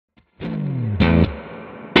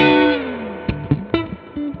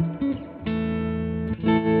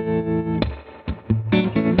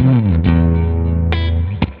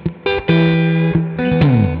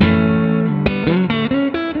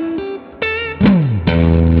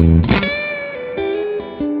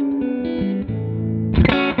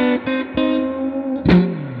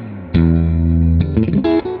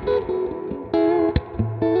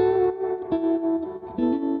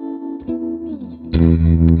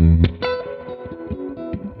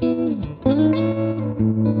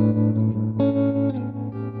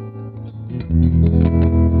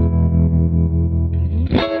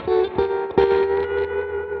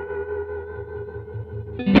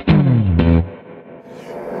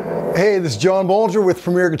Hey, this is John Bohlinger with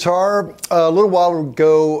Premier Guitar. A little while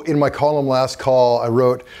ago in my column Last Call, I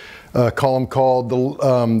wrote a column called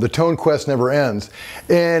The Tone Quest Never Ends.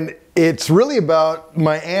 And it's really about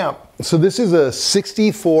my amp. So this is a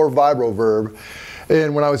 64 Vibroverb.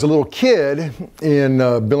 And when I was a little kid in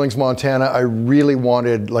Billings, Montana, I really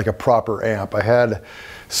wanted like a proper amp. I had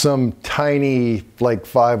some tiny like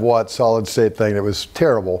 5-watt solid state thing that was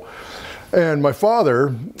terrible. And my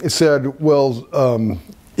father said, well,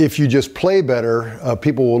 if you just play better,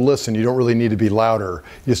 people will listen. You don't really need to be louder.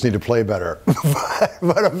 You just need to play better.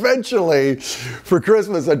 But eventually, for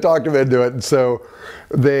Christmas, I talked them into it. And so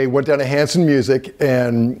they went down to Hanson Music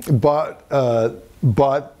and bought a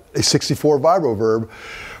 64 Vibroverb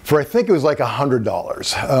for, I think it was like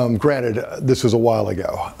 $100. Granted, this was a while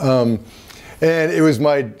ago. And it was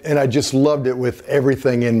and I just loved it with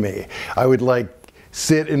everything in me. I would like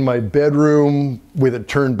sit in my bedroom with it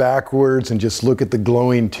turned backwards and just look at the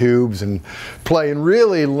glowing tubes and play, and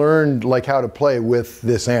really learned like how to play with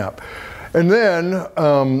this amp. And then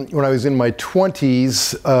when I was in my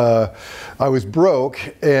 20s, I was broke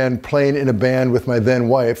and playing in a band with my then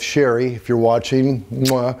wife, Sherry, if you're watching,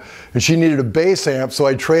 mwah, and she needed a bass amp, so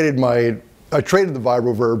I traded the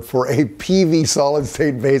Vibroverb for a PV solid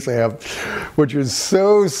state bass amp, which was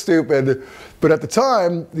so stupid. But at the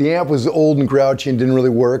time, the amp was old and grouchy and didn't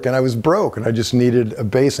really work, and I was broke, and I just needed a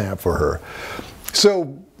bass amp for her.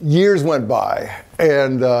 So years went by,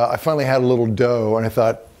 and I finally had a little dough, and I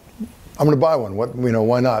thought, I'm going to buy one.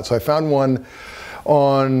 Why not? So I found one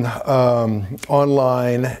online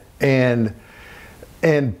and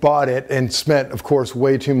bought it, and spent, of course,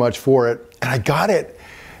 way too much for it. And I got it,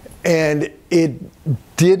 and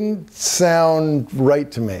it didn't sound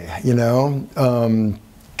right to me,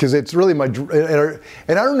 because it's really my, and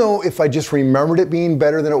I don't know if I just remembered it being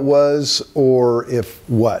better than it was, or if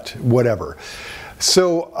whatever.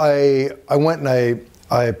 So I went and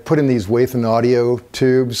I put in these Wathen audio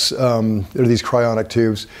tubes, they're these cryonic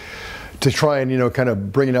tubes, to try and kind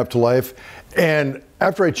of bring it up to life. And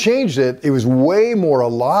after I changed it, it was way more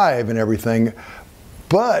alive and everything,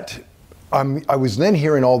 but I was then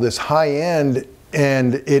hearing all this high end,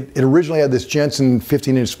 and it originally had this Jensen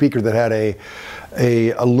 15-inch speaker that had a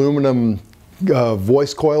aluminum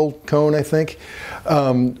voice coil cone, I think,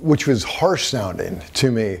 which was harsh sounding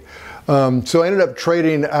to me. So I ended up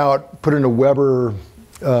trading out, put in a Weber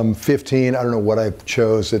 15. I don't know what I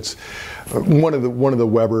chose. It's one of the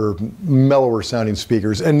Weber mellower sounding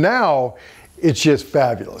speakers, and now it's just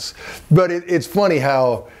fabulous. But it's funny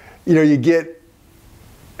how you get.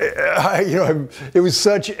 It was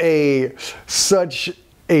such a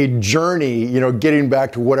journey, getting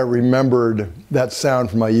back to what I remembered that sound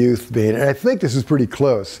from my youth being. And I think this is pretty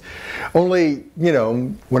close. Only,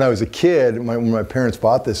 when I was a kid, when my parents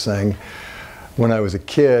bought this thing, when I was a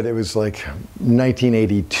kid, it was like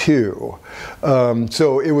 1982.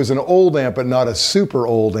 So it was an old amp, but not a super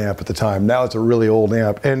old amp at the time. Now it's a really old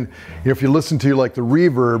amp. And if you listen to like the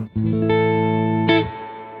reverb,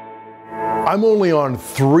 I'm only on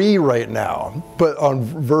 3 right now, but on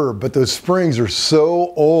verb, but those springs are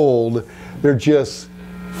so old, they're just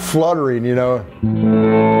fluttering,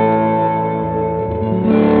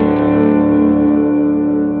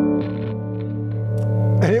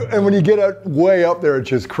 And when you get way up there, it's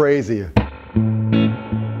just crazy.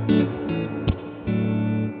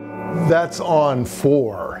 That's on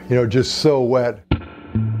 4, just so wet.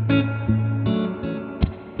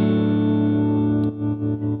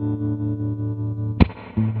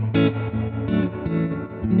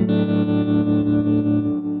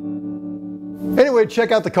 Anyway,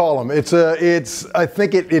 check out the column. I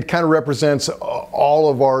think it kind of represents all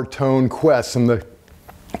of our tone quests and the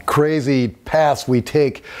crazy paths we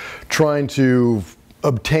take trying to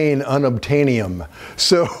obtain unobtainium.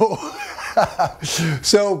 So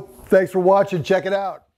thanks for watching. Check it out.